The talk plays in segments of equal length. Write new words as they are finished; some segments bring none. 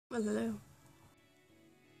Hello.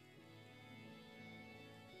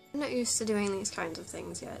 I'm not used to doing these kinds of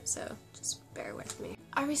things yet, so just bear with me.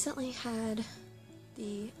 I recently had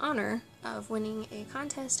the honor of winning a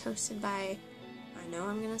contest hosted by, I know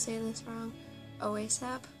I'm gonna say this wrong,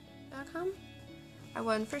 Oasap.com. I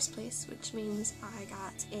won first place, which means I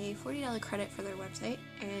got a $40 credit for their website,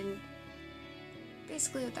 and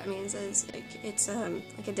basically what that means is it's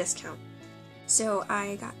like a discount. So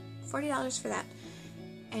I got $40 for that,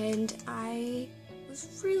 and I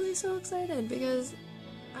was really so excited because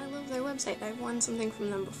I love their website. I've won something from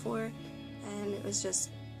them before, and it was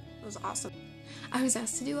awesome. I was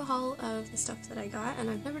asked to do a haul of the stuff that I got, and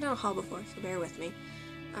I've never done a haul before, so bear with me.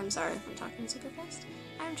 I'm sorry if I'm talking super fast.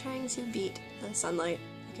 I'm trying to beat the sunlight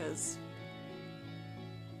because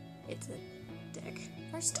it's a dick.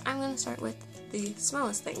 First, I'm going to start with the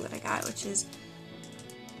smallest thing that I got, which is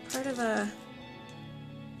part of a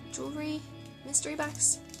jewelry mystery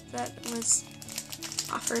box that was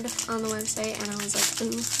offered on the website, and I was like,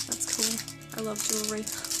 ooh, that's cool. I love jewelry.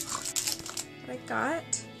 What I got,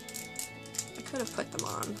 I could have put them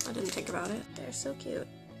on. I didn't think about it. They're so cute.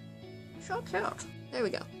 So cute. There we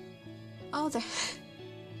go. Oh, they're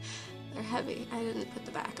heavy. I didn't put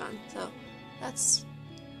the back on, so that's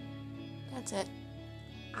it.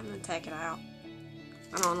 I'm gonna take it out.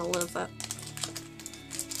 I don't want to lose it.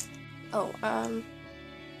 Oh, I'm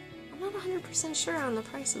not 100% sure on the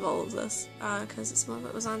price of all of this, because some of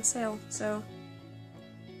it was on sale, so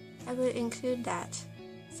I would include that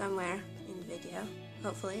somewhere in the video,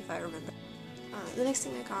 hopefully, if I remember. The next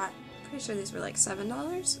thing I got, pretty sure these were like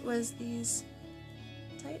 $7, was these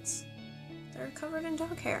tights. They're covered in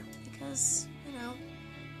dog hair, because, you know,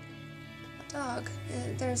 a dog.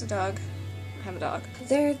 There's a dog. I have a dog.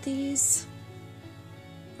 They're these,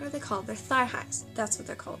 what are they called? They're thigh highs. That's what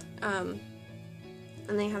they're called.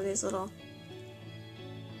 And they have these little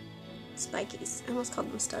spikies. I almost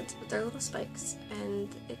called them studs, but they're little spikes,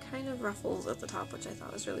 and it kind of ruffles at the top, which I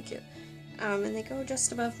thought was really cute. And they go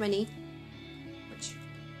just above my knee, which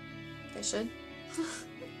they should.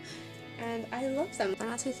 And I love them. They're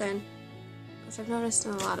not too thin, which I've noticed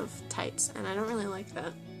in a lot of tights, and I don't really like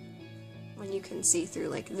that when you can see through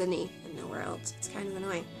like the knee and nowhere else. It's kind of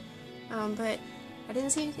annoying. But I didn't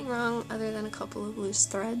see anything wrong other than a couple of loose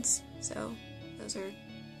threads, so those are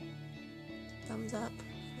thumbs up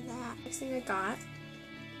for that. Next thing I got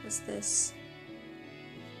was this,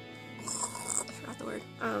 I forgot the word,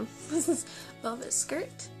 was this velvet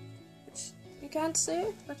skirt, which you can't see.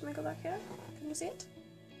 Let me go back here. Can you see it?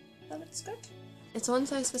 Velvet skirt. It's one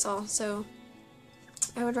size fits all, so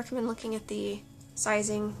I would recommend looking at the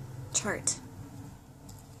sizing chart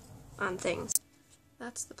on things.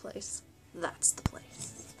 That's the place. That's the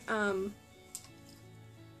place.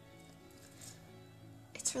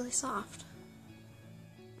 It's really soft,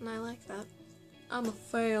 and I like that. I'm a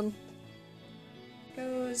fan.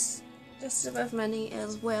 Goes just above my knee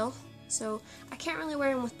as well, so I can't really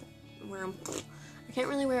wear them with I can't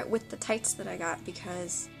really wear it with the tights that I got,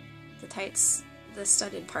 because the tights, the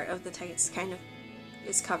studded part of the tights kind of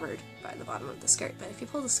is covered by the bottom of the skirt. But if you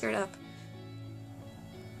pull the skirt up,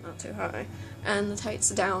 not too high, and the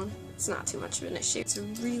tights down, it's not too much of an issue. It's a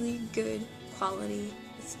really good quality.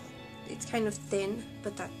 It's kind of thin,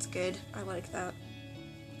 but that's good. I like that.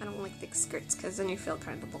 I don't like thick skirts because then you feel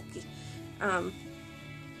kind of bulky.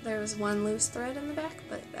 There was one loose thread in the back,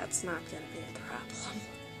 but that's not going to be a problem,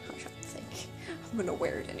 I don't think. I'm going to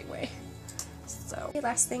wear it anyway. So, the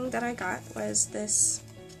last thing that I got was this.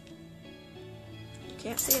 You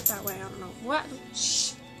can't see it that way, I don't know what.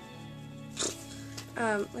 Shh.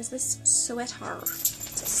 Was this sweater.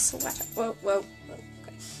 It's a sweater. Whoa, whoa, whoa.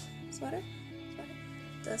 Okay. Sweater?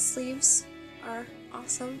 The sleeves are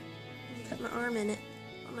awesome. I'm gonna put my arm in it.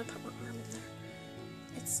 I'm gonna put my arm in there.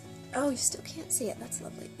 It's, oh, you still can't see it. That's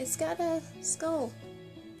lovely. It's got a skull.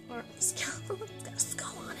 Or a skeleton. It's got a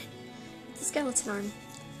skull on it. It's a skeleton arm.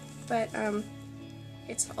 But,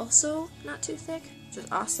 it's also not too thick, which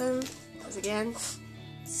is awesome. Because again,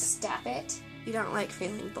 stop it. You don't like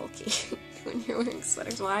feeling bulky when you're wearing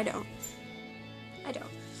sweaters. Well, I don't.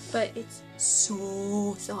 But it's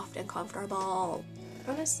so soft and comfortable.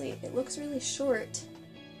 Honestly, it looks really short.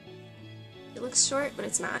 It looks short, but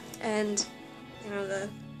it's not. And, you know,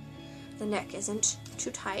 the neck isn't too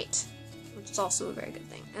tight, which is also a very good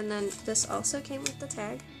thing. And then this also came with the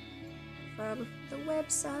tag from the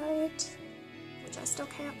website, which I still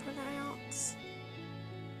can't pronounce.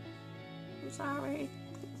 I'm sorry.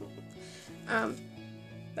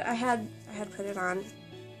 But I had put it on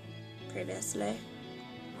previously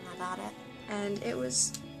when I got it, and it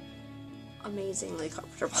was amazingly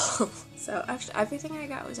comfortable. So actually, everything I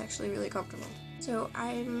got was actually really comfortable. So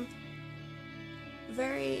I'm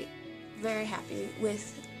very, very happy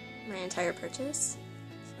with my entire purchase,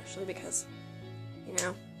 especially because, you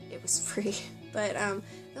know, it was free. But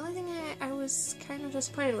the only thing I was kind of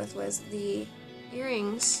disappointed with was the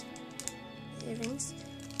earrings.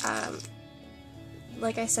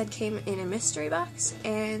 Like I said, came in a mystery box,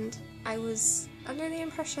 and I was under the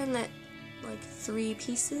impression that like 3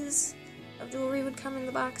 pieces of jewelry would come in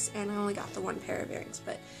the box, and I only got the 1 pair of earrings,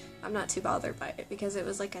 but I'm not too bothered by it because it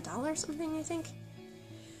was like $1 something, I think.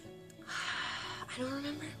 I don't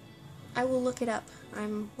remember. I will look it up.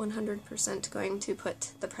 I'm 100% going to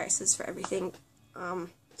put the prices for everything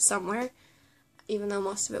somewhere, even though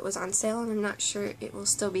most of it was on sale, and I'm not sure it will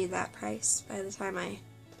still be that price by the time I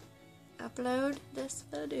upload this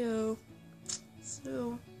video.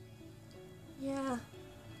 So, yeah.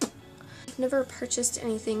 I've never purchased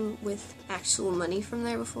anything with actual money from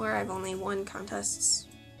there before. I've only won contests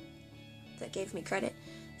that gave me credit,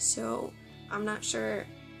 so I'm not sure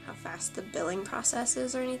how fast the billing process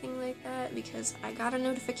is or anything like that, because I got a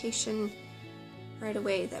notification right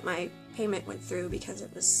away that my payment went through because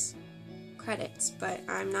it was credits, but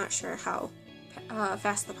I'm not sure how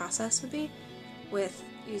fast the process would be with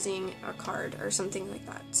using a card or something like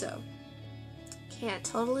that, so can't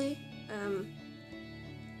totally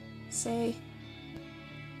say.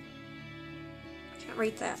 I can't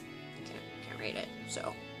rate that. Can't rate it,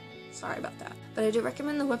 so sorry about that. But I do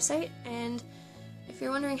recommend the website, and if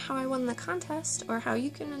you're wondering how I won the contest, or how you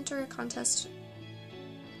can enter a contest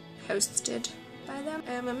hosted by them,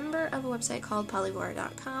 I'm a member of a website called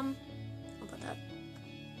polyvore.com. I'll put that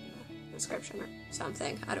in the description or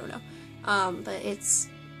something, I don't know. But it's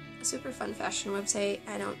a super fun fashion website.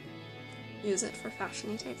 I don't use it for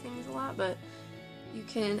fashion-y type things a lot, but you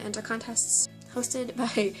can enter contests hosted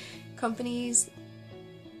by companies.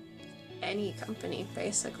 Any company,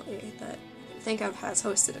 basically, that you can think of has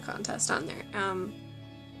hosted a contest on there.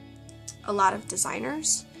 A lot of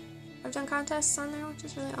designers have done contests on there, which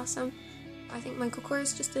is really awesome. I think Michael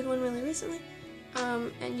Kors just did one really recently.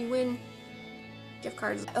 And you win gift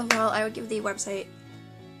cards. Overall, I would give the website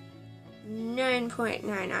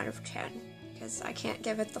 9.9 out of 10, because I can't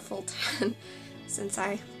give it the full 10 since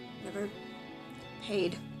I never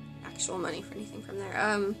paid actual money for anything from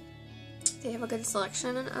there. They have a good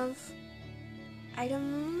selection of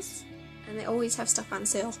items, and they always have stuff on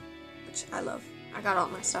sale, which I love. I got all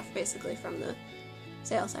my stuff basically from the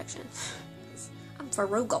sale section. I'm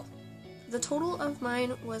frugal. The total of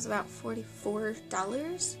mine was about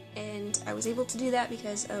 $44, and I was able to do that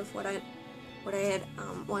because of what I had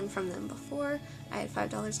won from them before. I had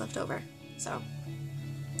 $5 left over, so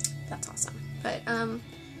that's awesome. But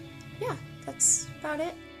yeah, that's about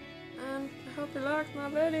it. I hope you liked my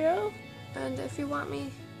video, and if you want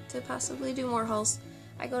me to possibly do more hauls,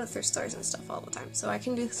 I go to thrift stores and stuff all the time, so I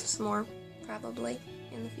can do some more probably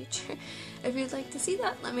in the future. If you'd like to see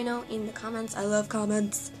that, let me know in the comments. I love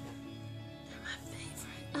comments. They're my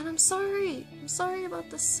favorite. And I'm sorry about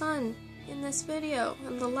the sun in this video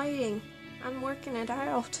and the lighting. I'm working it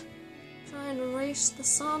out, trying to erase the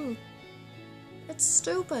sun. It's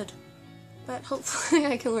stupid, but hopefully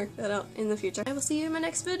I can work that out in the future. I will see you in my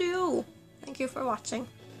next video. Thank you for watching.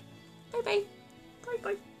 Bye bye. Bye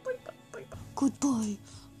bye. Bye bye. Bye bye. Goodbye.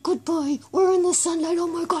 Goodbye. We're in the sunlight. Oh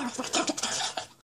my god.